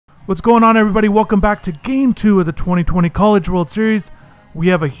What's going on, everybody? Welcome back to Game 2 of the 2020 College World Series. We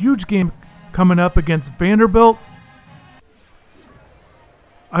have a huge game coming up against Vanderbilt.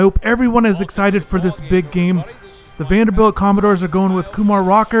 I hope everyone is excited for this big game. The Vanderbilt Commodores are going with Kumar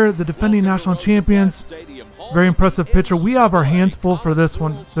Rocker, the defending national champions. Very impressive pitcher. We have our hands full for this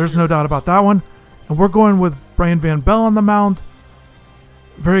one. There's no doubt about that one. And we're going with Brian Van Bell on the mound.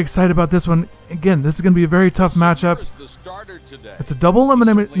 Very excited about this one. Again, this is going to be a very tough matchup. It's a double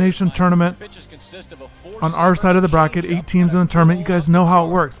elimination tournament on our side of the bracket. 8 teams in the tournament. You guys know how it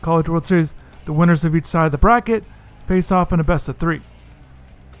works. College World Series, the winners of each side of the bracket face off in a best of 3.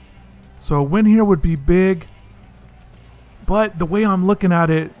 So a win here would be big. But the way I'm looking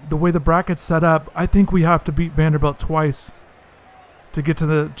at it, the way the bracket's set up, I think we have to beat Vanderbilt twice to get to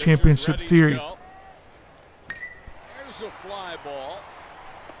the championship series.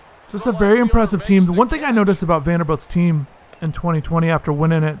 Just a very impressive team. The one thing I noticed about Vanderbilt's team in 2020 after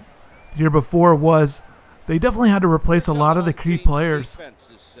winning it the year before was they definitely had to replace a lot of the key players.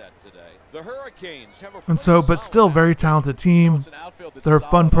 And so, but still very talented team. They're a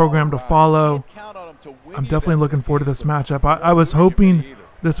fun program to follow. I'm definitely looking forward to this matchup. I was hoping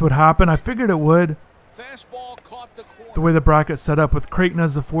this would happen. I figured it would. The way the bracket's set up with Creighton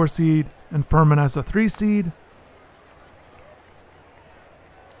as a 4 seed and Furman as a 3 seed.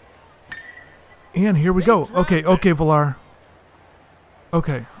 And here we go. Okay, Villar.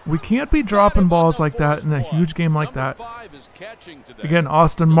 Okay, we can't be dropping balls like that in a huge game like that. Again,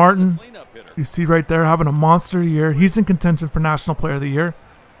 Austin Martin, you see right there, having a monster year. He's in contention for National Player of the Year.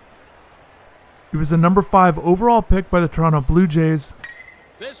 He was the number 5 overall pick by the Toronto Blue Jays.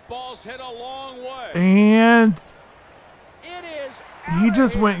 This ball's hit a long way. And he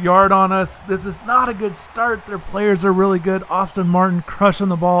just went yard on us. This is not a good start. Their players are really good. Austin Martin crushing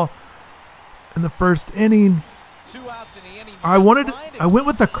the ball in the first inning. 2 outs in the inning. I went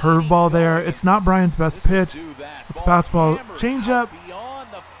with the curveball there. It's not Brian's best pitch. It's fastball, changeup.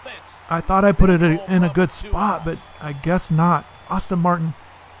 I thought I put it in a good spot, but I guess not. Austin Martin.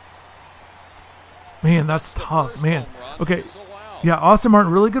 Man, that's tough, man. Okay, yeah, Austin Martin,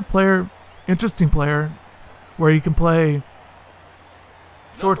 really good player, interesting player, where he can play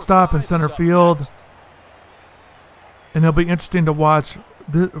shortstop and center field, and it'll be interesting to watch.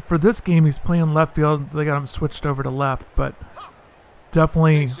 For this game, he's playing left field. They got him switched over to left, but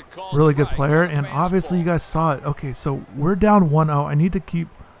definitely really good player. And obviously, you guys saw it. Okay, so we're down 1-0. I need to keep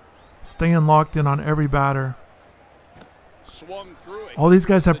staying locked in on every batter. All these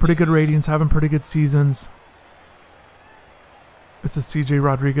guys have pretty good ratings, having pretty good seasons. This is CJ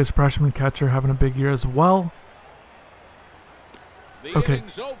Rodriguez, freshman catcher, having a big year as well. Okay.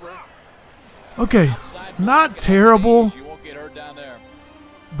 Okay, not terrible.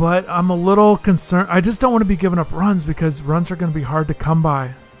 But I'm a little concerned. I just don't want to be giving up runs because runs are going to be hard to come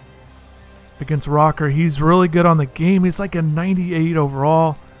by against Rocker. He's really good on the game. He's like a 98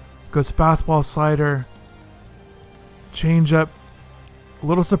 overall. Goes fastball, slider, changeup. A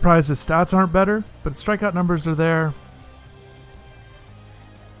little surprised his stats aren't better, but strikeout numbers are there.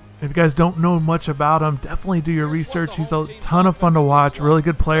 If you guys don't know much about him, definitely do your research. He's a ton of fun to watch. Really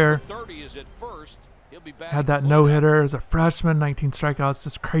good player. Had that no-hitter as a freshman, 19 strikeouts,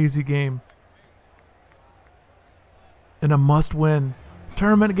 just crazy game. And a must-win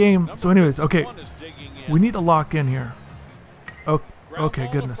tournament game. So anyways, okay, we need to lock in here. Okay,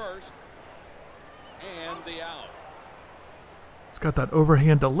 goodness. It's got that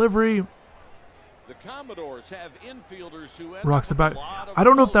overhand delivery. Rocks the back. I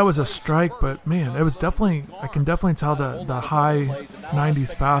don't know if that was a strike, but man, it was definitely, I can definitely tell the high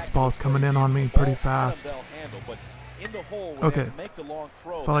 90s fastballs coming in on me pretty fast. Okay,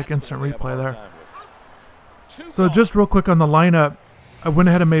 felt like instant replay there. So just real quick on the lineup, I went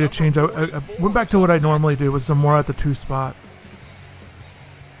ahead and made a change. I went back to what I normally do, was Zamora at the 2 spot.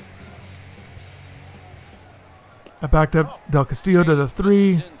 I backed up Del Castillo to the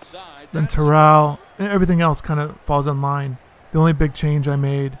 3. Then Terrell, and everything else kind of falls in line. The only big change I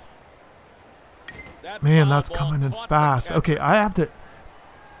made. Man, that's coming in fast. Okay, I have to.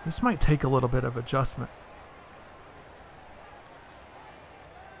 This might take a little bit of adjustment.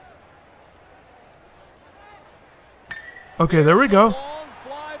 Okay, there we go.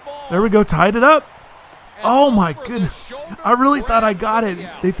 There we go. Tied it up. Oh my goodness! I really thought I got it.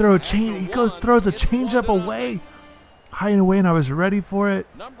 They throw a change. He throws a changeup away. High and away, and I was ready for it.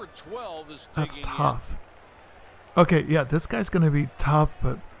 That's tough. Okay, yeah, this guy's going to be tough,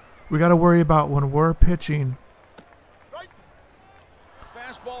 but we got to worry about when we're pitching.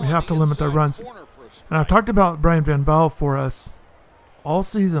 We have to limit their runs. And I've talked about Brian Van Bell for us all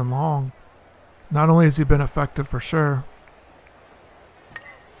season long. Not only has he been effective for sure,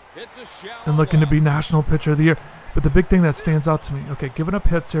 It's a shallow and looking to left. be National Pitcher of the Year. But the big thing that stands out to me, okay, giving up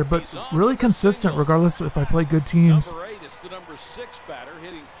hits here, but really consistent regardless if I play good teams. Number 8 is the number 6 batter,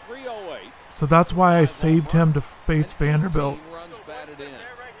 hitting .308. So that's why I saved him to face Vanderbilt 18 runs batted in.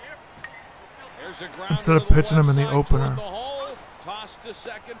 There's a grounder instead of to the pitching him in the left side toward opener. the hole. Tossed to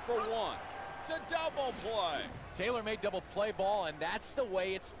second for 1. The double play. Taylor made double play ball, and that's the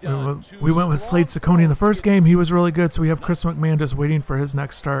way it's done. We went with Slade Ciccone in the first game. He was really good, so we have Chris McMahon just waiting for his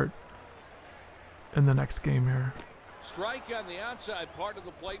next start in the next game here. Strike on the outside part of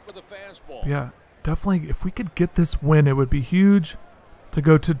the plate with a fastball. Yeah, definitely. If we could get this win, it would be huge to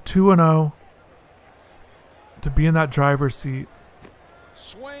go to 2-0, to be in that driver's seat.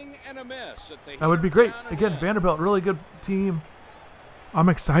 Swing and a miss. That would be great. Again, Vanderbilt, really good team. I'm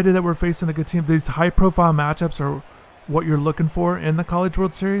excited that we're facing a good team. These high-profile matchups are what you're looking for in the College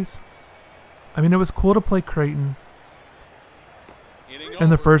World Series. I mean, it was cool to play Creighton in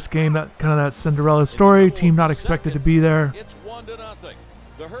the first game. That kind of that Cinderella story. Team not expected to be there. It's 1-0.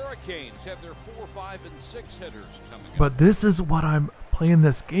 The Hurricanes have their 4, 5, and 6 hitters coming up. But this is what I'm playing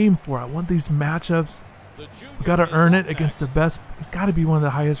this game for. I want these matchups. We got to earn it against the best. He's got to be one of the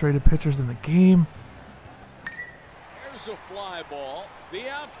highest-rated pitchers in the game. There's a fly ball. The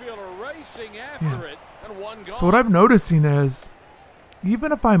outfielder racing after it, and one gone. So what I'm noticing is,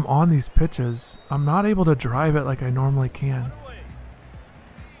 even if I'm on these pitches, I'm not able to drive it like I normally can.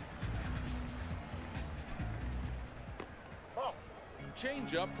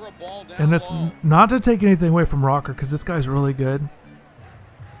 Change up for a ball down And it's low. not to take anything away from Rocker, because this guy's really good.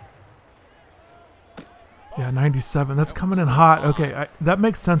 Yeah, 97. That's coming in hot. Okay, that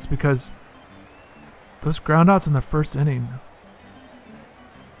makes sense because those groundouts in the first inning.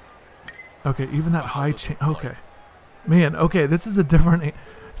 Okay, even that high change. Okay, man. Okay, this is a different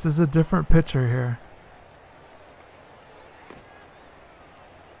pitcher here.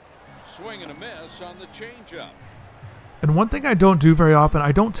 Swing and a miss on the changeup. And one thing I don't do very often,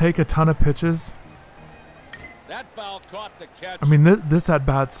 I don't take a ton of pitches. That foul caught the catch. I mean, this at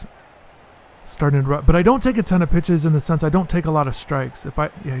bat's starting to run, but I don't take a ton of pitches in the sense I don't take a lot of strikes.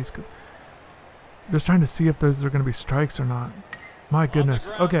 He's good. Just trying to see if those are going to be strikes or not. My goodness.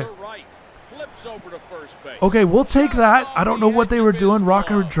 Okay. Right. Flips over to first base. Okay, we'll take that. I don't know what they were doing.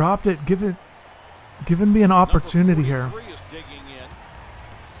 Rocker dropped it, giving me an opportunity here. Number 43 is digging in.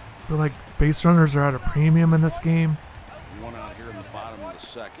 I feel like base runners are at a premium in this game. One out here in the bottom of the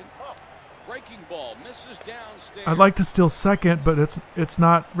second. Breaking ball misses downstairs. I'd like to steal second, but it's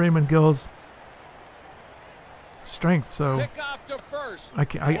not Raymond Gill's strength, so Pick off to first.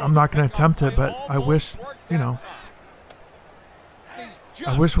 I'm not going to attempt it, but I wish, you know,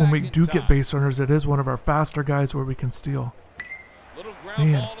 I wish when we do get base runners, it is one of our faster guys where we can steal.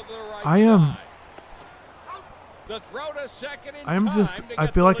 Man, I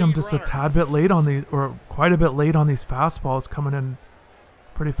feel like I'm just a tad bit late on these, or quite a bit late on these fastballs coming in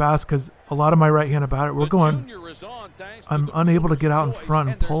pretty fast because a lot of my right-handed batter, I'm unable to get out in front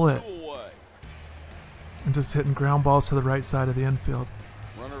and pull it. And just hitting ground balls to the right side of the infield.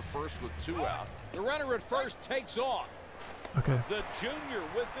 Runner first with 2 out. The runner at first takes off. Okay. The junior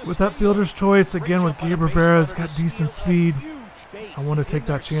with that fielder's choice, again with Gabe Rivera's got decent speed. I want to take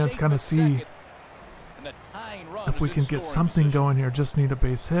that chance, kind of see if we can get something going here. Just need a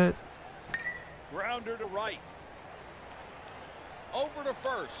base hit. Grounder to right. Over to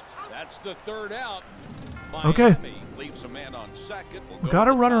first. That's the 3rd out. Okay. Miami leaves a man on second. We got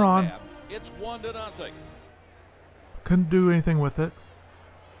a runner on. It's 1-0. Couldn't do anything with it.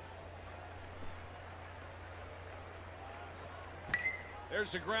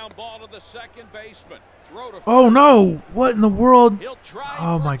 There's a ground ball to the second baseman. Throw to Oh first. no! What in the world? He'll try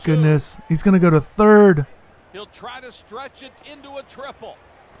Oh for my 2. goodness. He's going to go to third. He'll try to stretch it into a triple.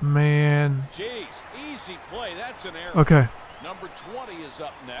 Man. Jeez, easy play. That's an error. Okay. Number 20 is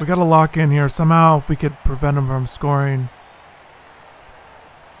up next. We got to lock in here somehow if we could prevent him from scoring.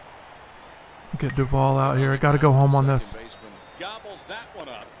 Get Duvall out here. I got to go home on this. Gobbles that one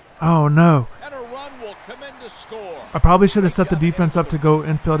up. Oh no. And a run will come in to score. I probably should have set the defense up to go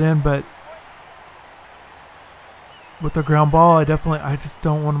infield in, but with the ground ball, I just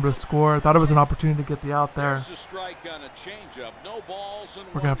don't want him to score. I thought it was an opportunity to get the out there. There's a strike on a changeup. No balls and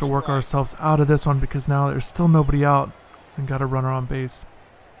We're going to have to one work strike. ourselves out of this one because now there's still nobody out and got a runner on base.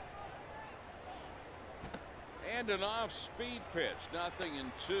 And an off-speed pitch. Nothing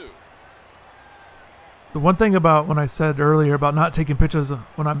in 2. The one thing about when I said earlier about not taking pitches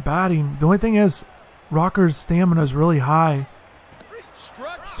when I'm batting, the only thing is Rocker's stamina is really high.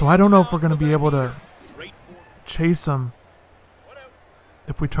 So I don't know if we're going to be able to chase him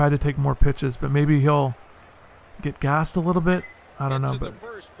if we try to take more pitches, but maybe he'll get gassed a little bit. I don't know, but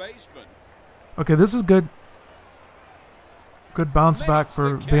okay, this is good. Good bounce back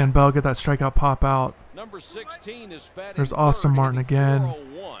for Vanderbilt. Get that strikeout pop out. Number 16 is There's Austin Martin again.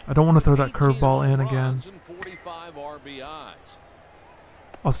 I don't want to throw that curveball in again.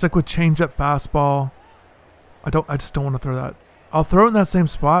 I'll stick with changeup fastball. I just don't want to throw that. I'll throw it in that same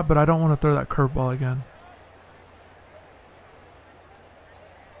spot, but I don't want to throw that curveball again.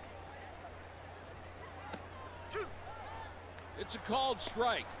 It's a called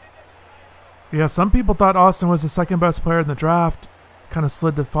strike. Yeah, some people thought Austin was the second best player in the draft. Kind of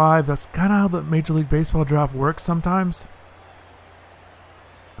slid to 5. That's kind of how the Major League Baseball draft works sometimes.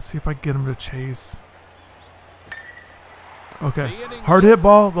 Let's see if I can get him to chase. Okay, hard hit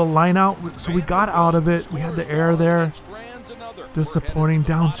ball, the line out. So we got out of it. We had the error there. Disappointing,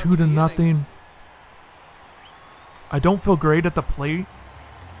 down 2-0. I don't feel great at the plate.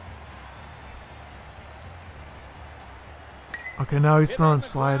 Okay, now he's throwing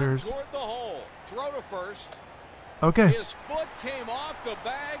sliders. Okay.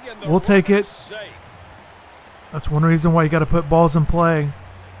 We'll take it. That's one reason why you got to put balls in play.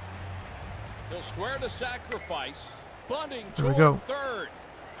 He'll square to sacrifice. Bunting there we go. Third.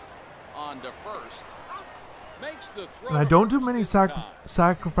 On to first. Makes the throw. And I don't do many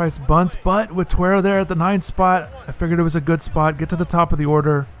sacrifice bunts, but with Tuero there at the 9th spot, I figured it was a good spot. Get to the top of the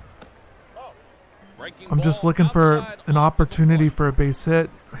order. I'm just looking for an opportunity for a base hit.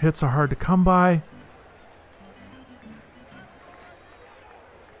 Hits are hard to come by.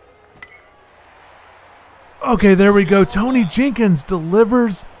 Okay, there we go. Tony Jenkins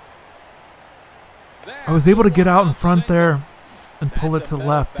delivers. I was able to get out in front there and pull it to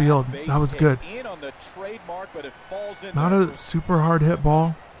left field. That was good. Not a super hard hit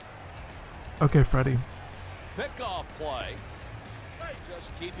ball. Okay, Freddie. Pickoff play.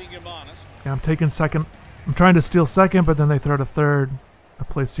 Just keeping him honest. Yeah, I'm taking second. I'm trying to steal second, but then they throw to third. The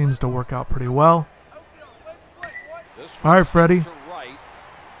play seems to work out pretty well. All right, Freddie.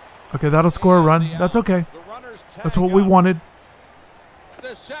 Okay, that'll score a run. That's okay. That's what we wanted.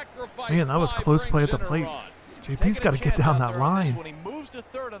 Man, that was close play at the plate. JP's got to get down that line.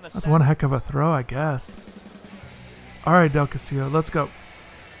 That's one heck of a throw, I guess. All right, Del Castillo, let's go.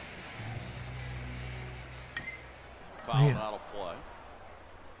 Man.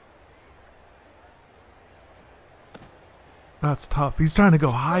 That's tough. He's trying to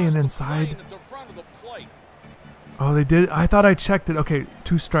go high and inside. Oh, they did. I thought I checked it. Okay,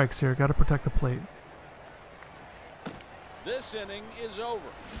 2 strikes here. Got to protect the plate. This inning is over.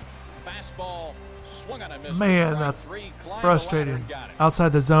 Fastball swung on a miss. Man, that's frustrating.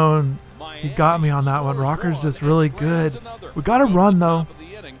 Outside the zone, he got me on that one. Rocker's just really good. We got to run though.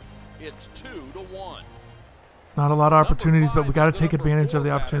 It's 2-1. Not a lot of opportunities, but we got to take advantage of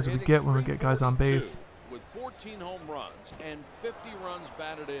the opportunities we get when we get guys on base. With 14 home runs and 50 runs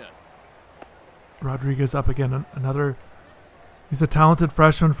batted in. Rodriguez up again. Another. He's a talented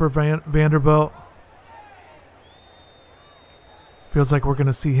freshman for Vanderbilt. Feels like we're going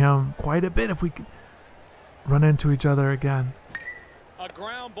to see him quite a bit if we run into each other again. A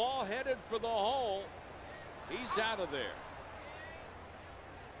ground ball headed for the hole. He's out of there.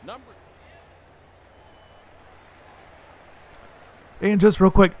 And just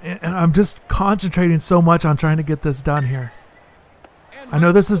real quick, and I'm just concentrating so much on trying to get this done here. I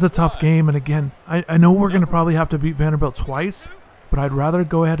know this is a tough game, and again, I know we're going to probably have to beat Vanderbilt twice, but I'd rather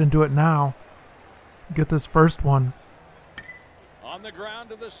go ahead and do it now. Get this first one. On the ground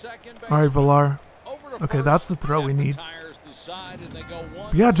to the second base. All right, Villar. Okay, that's the throw we need.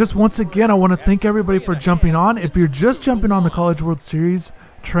 But yeah, just once again, I want to thank everybody for jumping on. If you're just jumping on the College World Series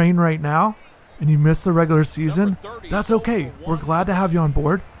train right now and you missed the regular season, that's okay. We're glad to have you on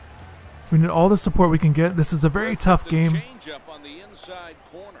board. We need all the support we can get. This is a very tough game.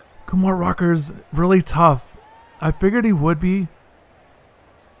 Kumar Rocker's really tough. I figured he would be.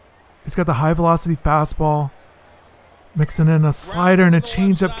 He's got the high velocity fastball. Mixing in a slider and a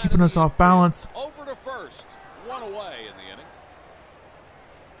changeup, keeping us off balance. Over to first. 1 away in the inning.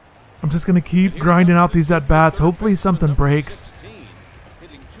 I'm just going to keep grinding out these at-bats. Hopefully something breaks.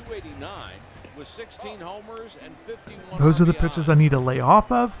 Hitting 289 with 16 homers and 51 Those are the pitches I need to lay off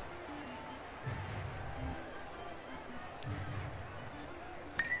of.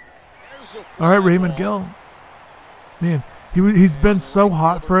 All right, Raymond Gill. Man, he's been so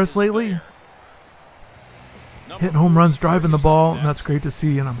hot for us lately. Hitting home runs, driving the ball, and that's great to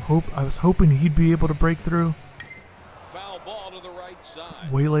see. And I was hoping he'd be able to break through. Foul ball to the right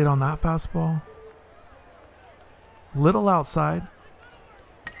side. Way late on that fastball. Little outside.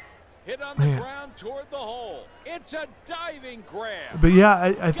 Hit on the ground toward the hole. It's a diving grab. But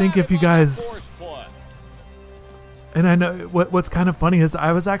yeah, I think if you guys And I know what's kind of funny is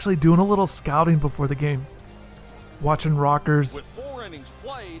I was actually doing a little scouting before the game, watching Rocker's With 4 innings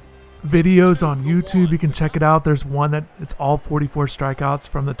played, videos on YouTube. You can check it out. There's one that it's all 44 strikeouts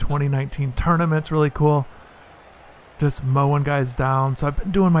from the 2019 tournament. It's really cool. Just mowing guys down. So I've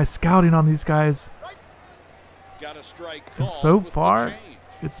been doing my scouting on these guys. got a strike And called so with the far, change.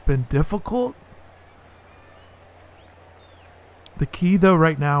 it's been difficult. The key, though,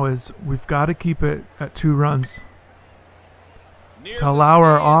 right now is we've got to keep it at 2 runs Near to the allow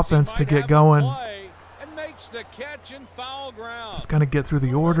our stands, he offense to might get have a going. play and makes the catch in foul ground. Just kind of get through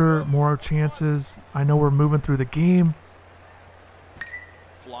the order, more chances. I know we're moving through the game.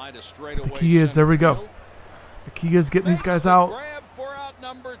 Fly to straightaway The key is, there we go. center The key is getting these field. guys Makes the out grab for out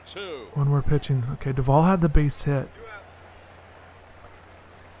number 2. when we're pitching. Okay, Duvall had the base hit.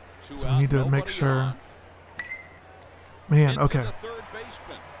 2 So we out, need to make nobody sure. on. Man, Into okay. the third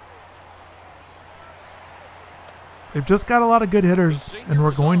baseman. They've just got a lot of good hitters, and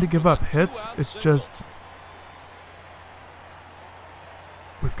we're going to give up hits. It's just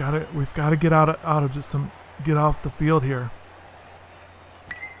we've got to get out of just get off the field here.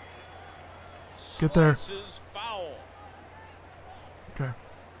 Get there. Slices foul. Okay.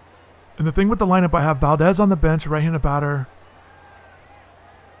 And the thing with the lineup, I have Valdez on the bench, right-handed batter.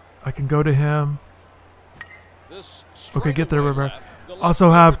 I can go to him. This Okay, get there, straightaway River. left. The Also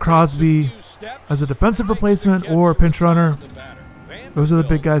left have fielder takes a Crosby few steps, as a defensive makes the replacement catch or a for pinch the runner. batter. Those are the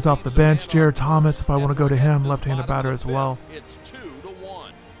big guys off the Vanderbilt bench. needs to Jared handle Thomas, if I want to go to and him, we're left-handed at the batter bottom as of the well. fifth. It's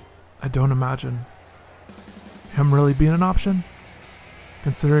 2-1. I don't imagine him really being an option,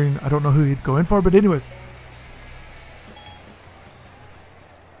 considering I don't know who he'd go in for. But anyways,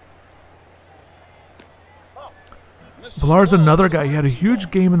 Villar's another guy. He had a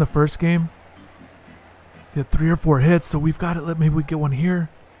huge game in the first game. He had 3 or 4 hits, so we've got it. Maybe we get one here.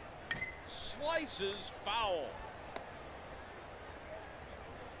 Slices foul.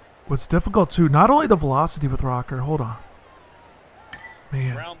 What's difficult too, not only the velocity with Rocker. Hold on,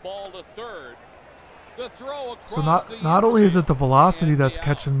 man. Ground ball to third. The throw across So the not only is it the infield. velocity And that's the out.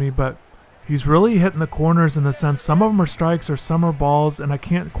 catching me, but he's really hitting the corners in the sense some of them are strikes or some are balls, and I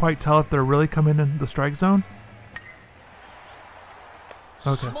can't quite tell if they're really coming in the strike zone.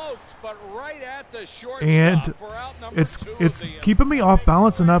 Okay. Smoked, but right at the shortstop And for out number it's 2 of it's the keeping me off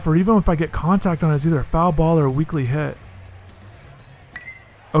balance enough, or even if I get contact on it, it's either a foul ball or a weakly hit.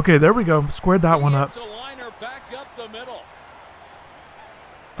 Okay, there we go. Squared that one up. Hits a liner back up the middle.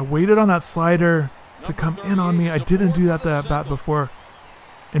 I waited on that slider to Number come in on me. I 38 didn't do that support for the to that bat single. before.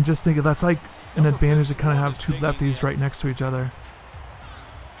 And just thinking that's like an advantage to kind of have 2 lefties right next to each other.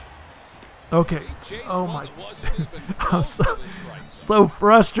 Okay. He chased Oh one my. that wasn't even I'm close so, to the strike zone. so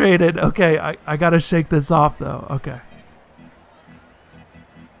frustrated. Okay, I got to shake this off though. Okay.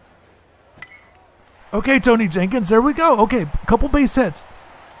 Okay, Tony Jenkins, there we go. Okay, couple base hits.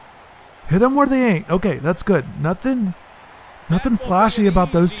 Hit them where they ain't. Okay, that's good. Nothing That will flashy be an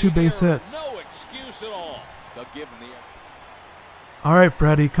about those easy 2 base error. hits. No excuse at all. They'll give him the All right,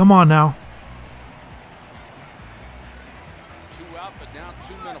 Freddie, come on now. 2 out, but now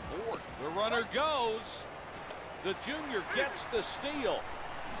 2 men aboard. The runner goes. The junior gets the steal.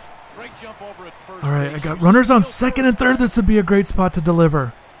 Great jump over at first. All right, I base. got runners on Steal second and first third. down. This would be a great spot to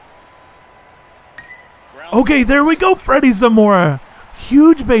deliver. Ground Okay, there we go, Freddie Zamora.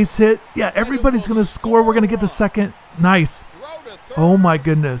 Huge base hit. Yeah, everybody's going to score. We're going to get to second. Nice. throw to third. Oh, my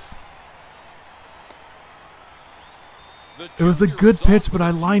goodness. The It was a junior good is off pitch, but with I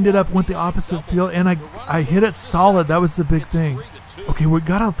a lined it up, 2-1 went the double. opposite field, and The runner I hit it moves to solid. second. That was the big It's thing. 3-2. Okay, we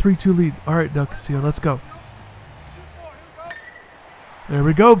got a 3-2 lead. All right, Del Castillo, let's go. There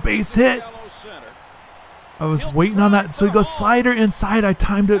we go, base hit. Yellow center. I was waiting on that. So he goes slider inside. I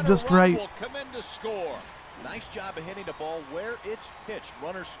timed it And a just run right. will come in to score. Nice job of hitting the ball where it's pitched.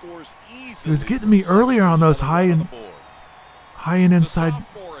 Runner scores easily. He was getting me earlier on those high and inside. The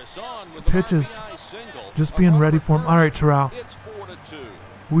sophomore is on with an pitches. RBI single. Just being ready for him. All right, Terrell. It's 4-2.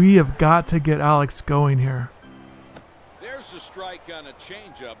 We have got to get Alex going here. There's a strike on a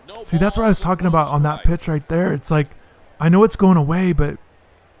changeup. No See, that's what I was balls and talking one about on that strike. pitch right there. It's like, I know it's going away, but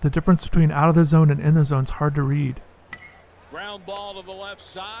the difference between out of the zone and in the zone is hard to read. Ground ball to the left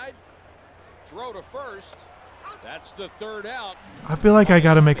side. Throw to first. That's the third out. I feel like I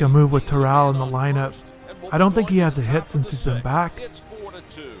got to make a move with Terrell in the lineup. I don't think he has a hit since he's been back. It's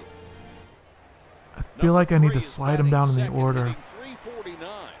 4-2. I feel like I need to slide him down in the order. 349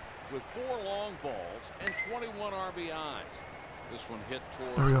 with 4 long balls and 21 RBIs. This one hit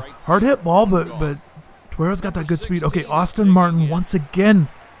towards There we go. right Hard field. hit ball, One but gone. Tuero's got that good speed. Okay, Austin Martin once again.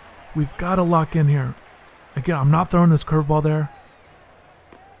 We've got to lock in here. Again, I'm not throwing this curveball there.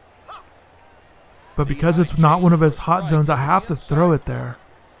 But because it's not one of his hot zones, I have to throw it there.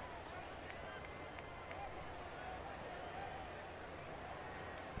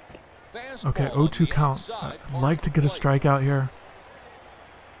 Okay, 0-2 count. I'd like to get a strikeout here.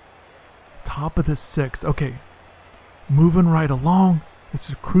 Top of the 6th. Okay. Moving right along. This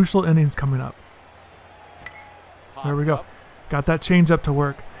is crucial innings coming up. There we go. Got that changeup to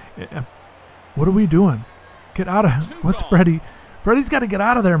work. What are we doing? Get out of here. What's Freddie? Freddie's got to get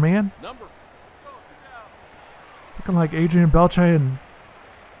out of there, man. Looking like Adrian Belche and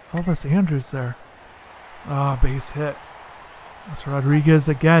Elvis Andrews there. Ah, base hit. That's Rodriguez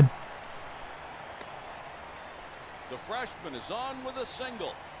again. The freshman is on with a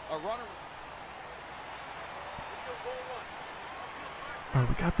single. A runner. All right,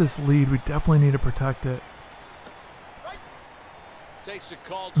 we got this lead. We definitely need to protect it.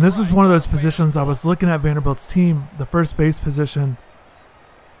 And this is one of those positions I was looking at Vanderbilt's team. The first base position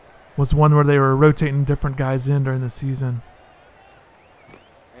was one where they were rotating different guys in during the season.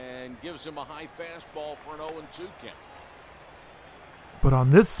 And gives him a high fastball for an 0-2 count. But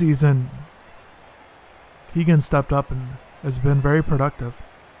on this season, Keegan stepped up and has been very productive.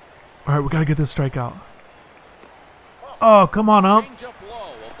 All right, we got to get this strikeout. Oh, come on, Ump.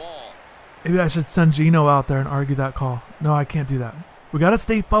 Maybe I should send Gino out there and argue that call. No, I can't do that. We got to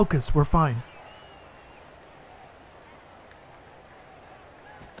stay focused. We're fine.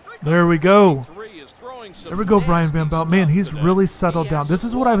 There we go. There we go, Brian Van Belt. Man, he's really settled down. This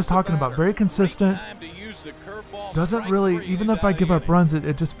is what I was talking about. Very consistent. Doesn't really, even if I give up runs,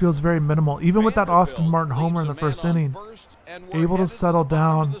 it just feels very minimal. Even with that Austin Martin homer in the first inning, able to settle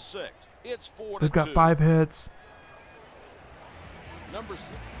down. They've got 5 hits.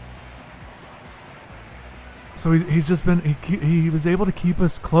 So he's just been, he was able to keep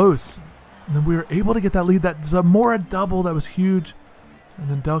us close. And then we were able to get that lead. That Zamora double, that was huge. And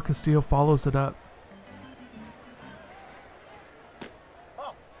then Del Castillo follows it up.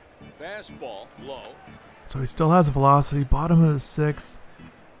 Fastball low. So he still has velocity. Bottom of the 6th.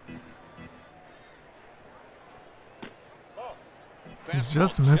 He's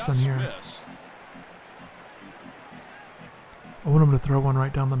just missing here. I want him to throw one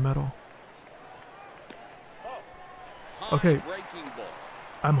right down the middle. Okay.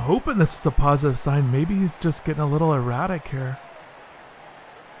 I'm hoping this is a positive sign. Maybe he's just getting a little erratic here.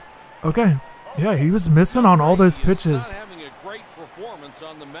 Okay. Yeah, he was missing on all those pitches. Having a great performance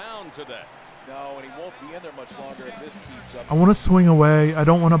on the mound today. No, and he won't be in there much longer if this keeps up. I want to swing away. I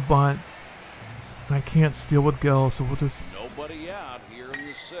don't want to bunt. And I can't steal with Gill, so we'll just... Nobody out here in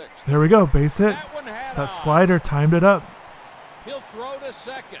the 6th. There we go. Base hit. That slider timed it up. He'll throw to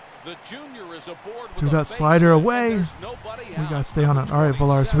second. The junior is aboard with threw that slider away. We got to stay on it. All right,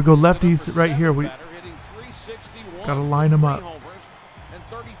 Villar. So we go lefties right here. We got to line him up.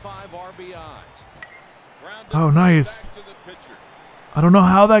 Oh, nice. I don't know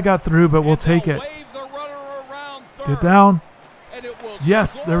how that got through, but we'll take it. Get down.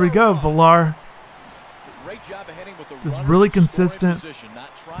 Yes, there we go, Villar. Is really consistent.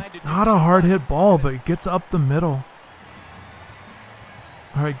 Not a hard hit ball, but it gets up the middle.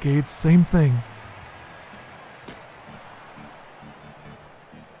 All right, Gates, same thing.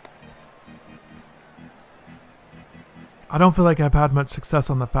 I don't feel like I've had much success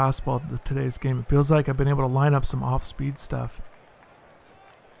on the fastball today's game. It feels like I've been able to line up some off-speed stuff.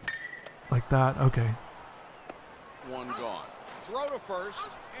 Like that, okay. One gone. Throw to first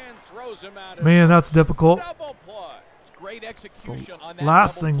and throws him out. Man, that's difficult. Great execution on that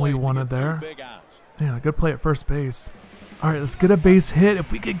last thing we wanted there. Yeah, good play at first base. All right, let's get a base hit.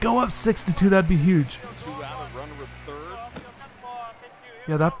 If we could go up 6-2, that'd be huge.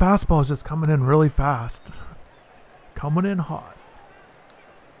 Yeah, that fastball is just coming in really fast. Coming in hot.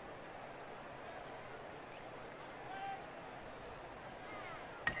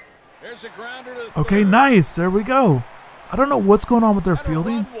 Okay, nice. There we go. I don't know what's going on with their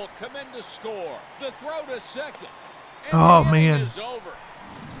fielding. Oh, man.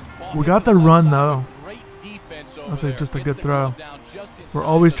 We got the run, though. I'll say just a good throw. We're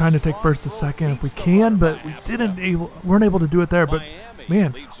always trying to take first to second if we can, but we weren't able to do it there. But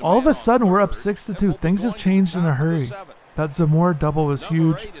man, all of a sudden we're up 6-2. Things have changed in a hurry. That Zamora double was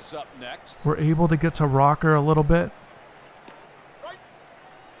huge. We're able to get to Rocker a little bit.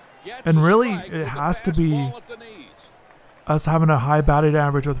 And really, it has to be us having a high batting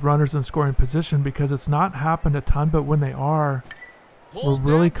average with runners in scoring position, because it's not happened a ton, but when they are, we're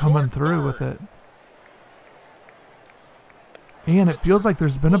really coming through with it. And it feels like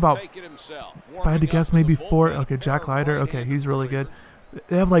there's been about, if I had to guess, maybe 4. Okay, Jack Leiter. Okay, he's really good.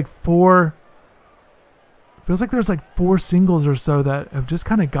 They have like 4. Feels like there's like 4 singles or so that have just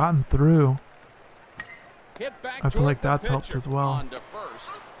kind of gotten through. I feel like that's helped as well.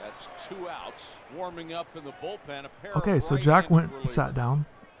 That's 2 outs. Warming up in the bullpen. Okay, so Jack went and sat down.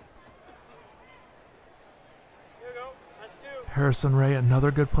 Harrison Ray,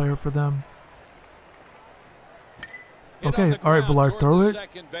 another good player for them. Okay, all right, Villar, throw it.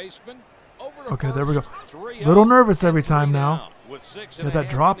 Okay, there we go. Little nervous every time now. Had that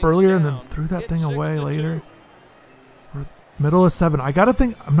drop earlier and then threw that thing away later. We're middle of 7. I gotta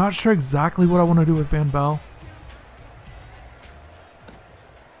think. I'm not sure exactly what I want to do with Van Bell.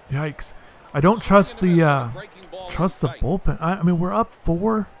 Yikes! I don't trust the bullpen. I mean, we're up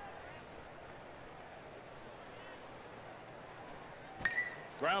 4.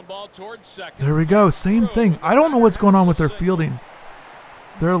 Ground ball towards second. There we go. Same thing. I don't know what's going on with their fielding.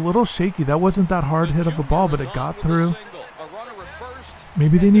 They're a little shaky. That wasn't that hard hit of a ball, but it got through.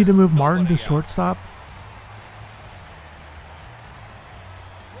 Maybe they need to move Martin to shortstop.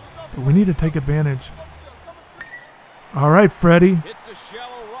 But we need to take advantage. All right, Freddie.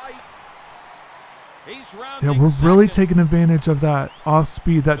 Yeah, we're really taking advantage of that off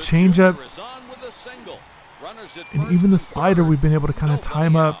speed, that changeup. And even the slider, we've been able to kind of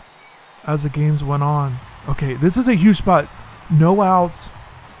time up as the games went on. Okay, this is a huge spot. No outs.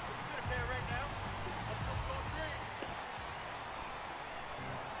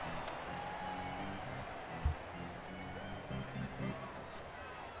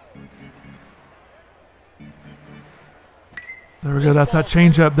 There we go. That's that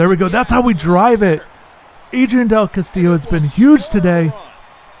changeup. There we go. That's how we drive it. Adrian Del Castillo has been huge today.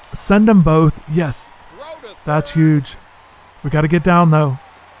 Send them both. Yes. That's huge. We got to get down, though.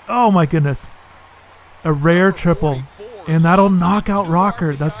 Oh, my goodness. A rare triple. And that'll knock out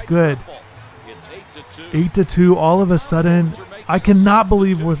Rocker. That's good. 8-2 all of a sudden. I cannot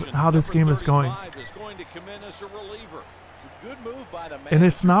believe with how this game is going. And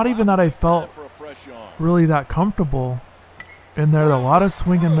it's not even that I felt really that comfortable in there. A lot of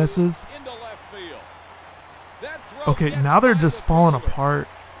swing and misses. Okay, now they're just falling apart.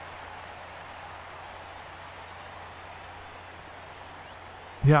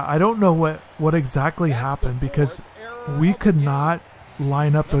 Yeah, I don't know what exactly happened because we could not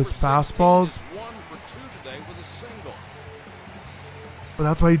line up those fastballs. But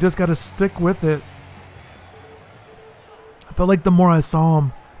that's why you just got to stick with it. I felt like the more I saw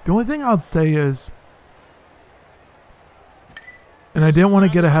him, the only thing I'd say is, and I didn't want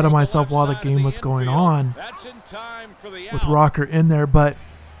to get ahead of myself while the game was going on with Rocker in there, but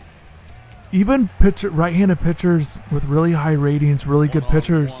even right-handed pitchers with really high ratings, really good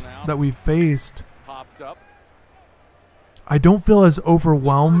pitchers that we've faced, I don't feel as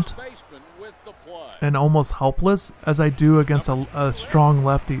overwhelmed and almost helpless as I do against a strong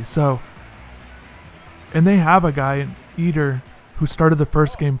lefty. So, and they have a guy, Eater, who started the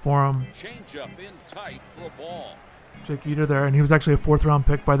first game for him. Jake Eater there, and he was actually a 4th-round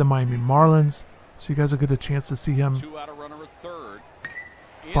pick by the Miami Marlins. So you guys will get a chance to see him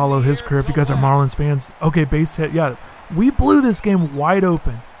follow his career if you guys are Marlins fans. Okay, base hit. Yeah, we blew this game wide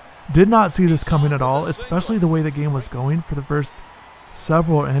open. Did not see this coming at all, especially the way the game was going for the first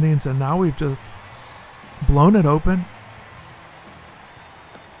several innings, and now we've just blown it open.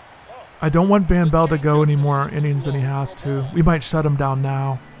 I don't want Van Bell to go any more innings than he has to. We might shut him down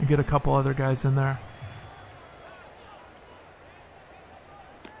now and get a couple other guys in there.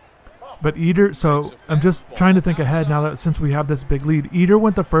 But Eater, so I'm just trying to think ahead now that since we have this big lead. Eater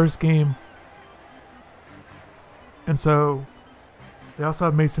went the first game. And so they also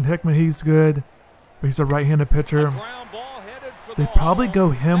have Mason Hickman. He's good. But he's a right-handed pitcher. They probably go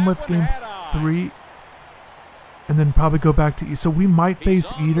him with game 3. And then probably go back to Eater. So we might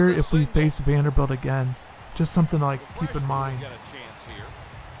face Eater if we face Vanderbilt again. Just something to like keep in mind.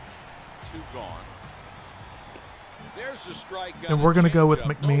 And we're going to go with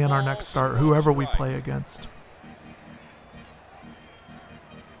McMahon our next start, whoever we play against.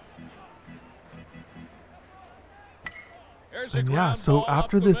 And yeah, so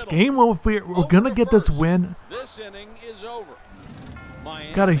after this game, well, if we're going to get this win.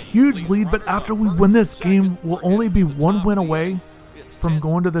 Got a huge lead, but after we win this game, we'll only be 1 win away from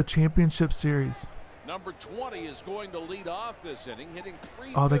going to the championship series. Number 20 is going to lead off this inning, hitting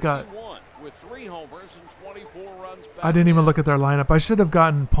 .351 with 3 homers and 24 runs back. I didn't even look at their lineup. I should have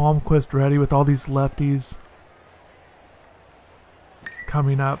gotten Palmquist ready with all these lefties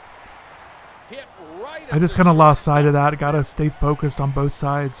coming up. I just kind of lost sight of that. Got to stay focused on both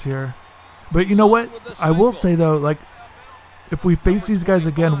sides here. But you know what? I will say though, like if we face these guys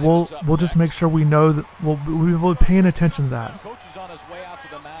again, we'll just make sure we know that we'll be paying attention to that. Coach is on his way out to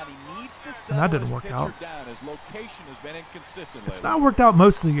the mound. He needs to And that didn't work out. His location has been inconsistent It's not worked out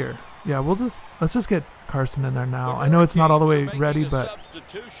most of the year. Yeah, let's just get Carson in there now. I know it's not all the way ready, but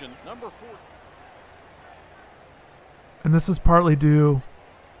and this is partly due.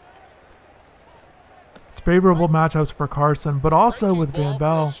 It's favorable matchups for Carson, but also with Van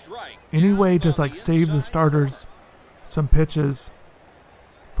Bell. Any way to like save the starters some pitches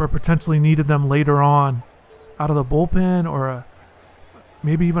for potentially needed them later on out of the bullpen or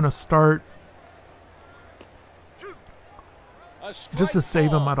maybe even a start just to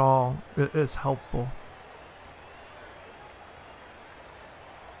save them at all is helpful.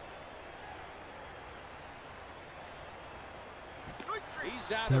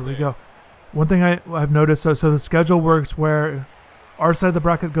 There we go. One thing I've noticed, so the schedule works where our side of the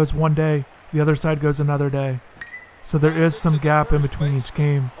bracket goes one day, the other side goes another day. So there is some gap in between each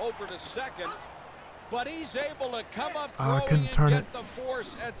game. I couldn't turn it.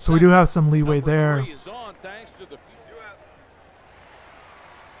 So we do have some leeway there.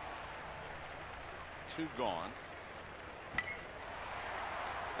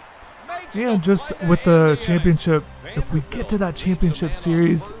 And just with the championship, if we get to that championship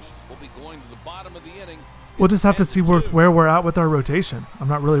series, we'll just have to see where we're at with our rotation. I'm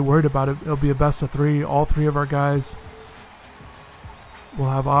not really worried about it. It'll be a best of three. All three of our guys will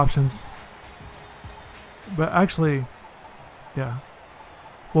have options. But actually, yeah.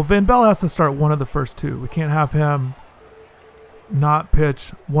 Well, Van Bell has to start one of the first two. We can't have him not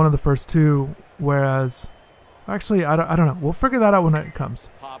pitch one of the first two, whereas... Actually, I don't know. We'll figure that out when it comes.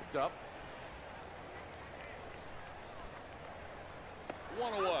 Popped up.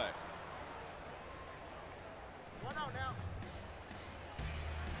 One away.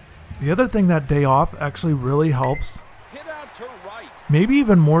 The other thing that day off actually really helps, Hit out to right. maybe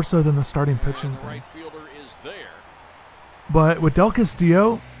even more so than the starting pitching thing. Right fielder is there. But with Del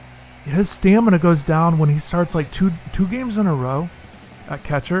Castillo, his stamina goes down when he starts like two games in a row at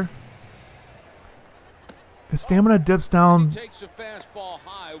catcher. His stamina dips down to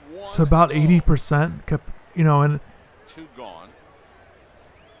about 80%, you know, and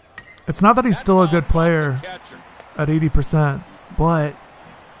it's not that he's still a good player at 80%, but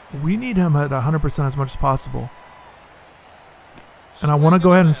we need him at 100% as much as possible. And I want to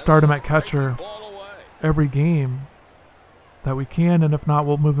go ahead and start him at catcher every game that we can, and if not,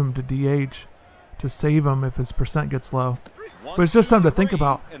 we'll move him to DH to save him if his percent gets low. But it's just something to think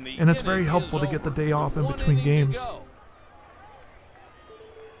about, and it's very helpful to get the day off in between games.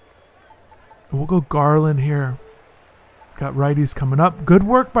 We'll go Garland here. Got righties coming up. Good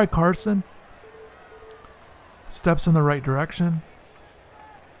work by Carson. Steps in the right direction.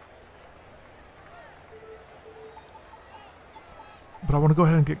 But I want to go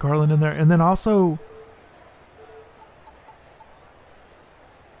ahead and get Garland in there. And then also...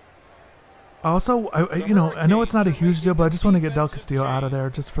 you know, I know it's not a huge deal, but I just want to get Del Castillo out of there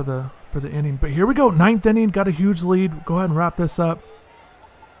just for the inning. But here we go, 9th inning, got a huge lead. Go ahead and wrap this up.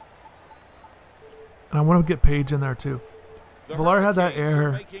 And I want to get Page in there too. Villar had that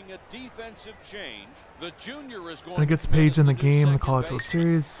error. And it gets Page in the game in the College World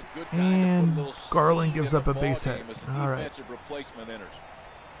Series. And Garland gives up a base hit. All right.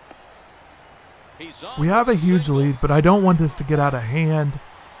 We have a huge lead, but I don't want this to get out of hand.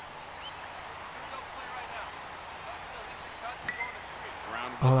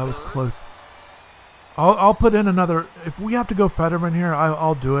 Oh, that was close. I'll put in another. If we have to go Fetterman here,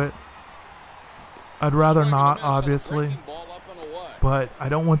 I'll do it. I'd rather not, obviously. But I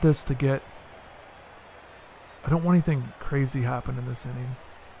don't want this to get... I don't want anything crazy happen in this inning.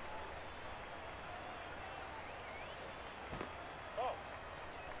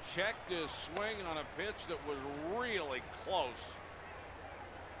 Checked his swing on a pitch that was really close.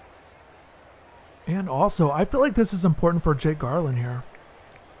 And also, I feel like this is important for Jake Garland here.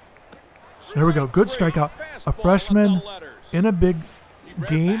 There we go. Good strikeout. A freshman in a big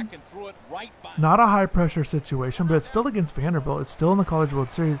game. Not a high-pressure situation, but it's still against Vanderbilt. It's still in the College World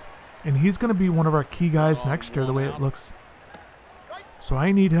Series. And he's going to be one of our key guys next year, the way it looks. So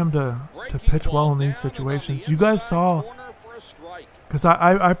I need him to pitch well in these situations. You guys saw, because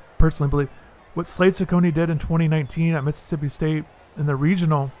I personally believe, what Slade Ciccone did in 2019 at Mississippi State in the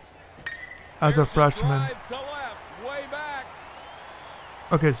regional as a freshman.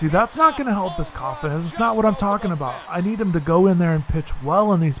 Okay, see, that's not going to help his confidence. It's not what I'm talking about. I need him to go in there and pitch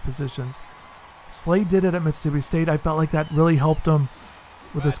well in these positions. Slade did it at Mississippi State. I felt like that really helped him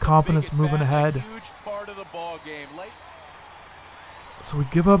with his confidence moving ahead. So we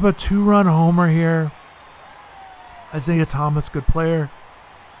give up a 2-run homer here. Isaiah Thomas, good player.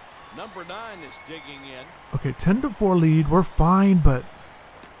 Number 9 is digging in. Okay, 10-4 lead. We're fine, but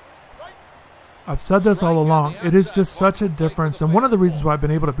I've said this all along. It is just such a difference. And one of the reasons why I've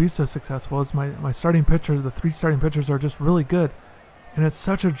been able to be so successful is my starting pitchers, the 3 starting pitchers are just really good. And it's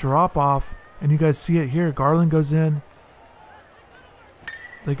such a drop off. And you guys see it here. Garland goes in.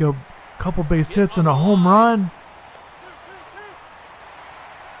 They go a couple base hits and a home run.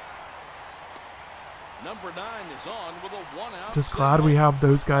 Number 9 is on with a 1-out. Just glad we have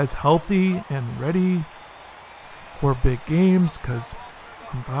those guys healthy and ready for big games, because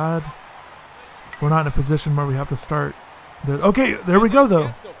I'm glad we're not in a position where we have to start. Okay, there we go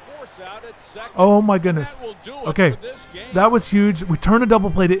though. Oh my goodness. Okay, that was huge. We turned a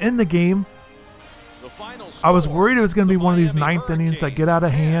double play to end the game. I was worried it was going to be one of these 9th innings that get out of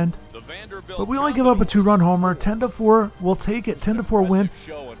hand. But we only give up a 2-run homer. 10-4. We'll take it. 10-4 win.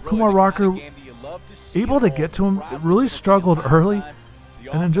 Kumar Rocker able to get to him. It really struggled early.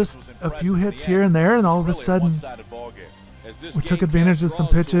 And then just a few hits here and there. And all of a sudden, we took advantage of some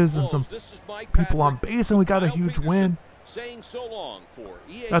pitches and some people on base. And we got a huge win.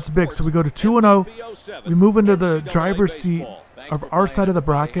 That's big. So we go to 2-0. We move into the driver's seat of our side of the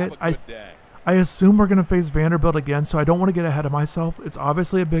bracket. I assume we're going to face Vanderbilt again, so I don't want to get ahead of myself. It's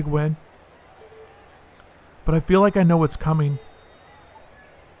obviously a big win. But I feel like I know what's coming.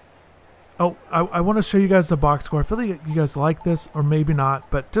 Oh, I want to show you guys the box score. I feel like you guys like this, or maybe not.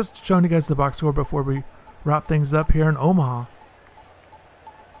 But just showing you guys the box score before we wrap things up here in Omaha.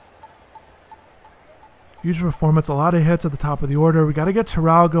 Huge performance. A lot of hits at the top of the order. We got to get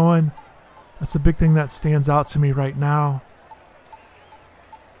Terrell going. That's the big thing that stands out to me right now.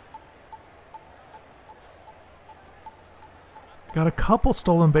 Got a couple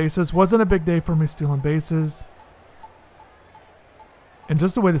stolen bases. Wasn't a big day for me stealing bases. And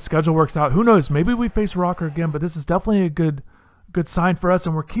just the way the schedule works out, who knows? Maybe we face Rocker again, but this is definitely a good sign for us,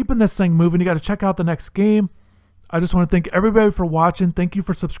 and we're keeping this thing moving. You got to check out the next game. I just want to thank everybody for watching. Thank you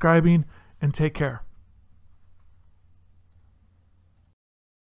for subscribing, and take care.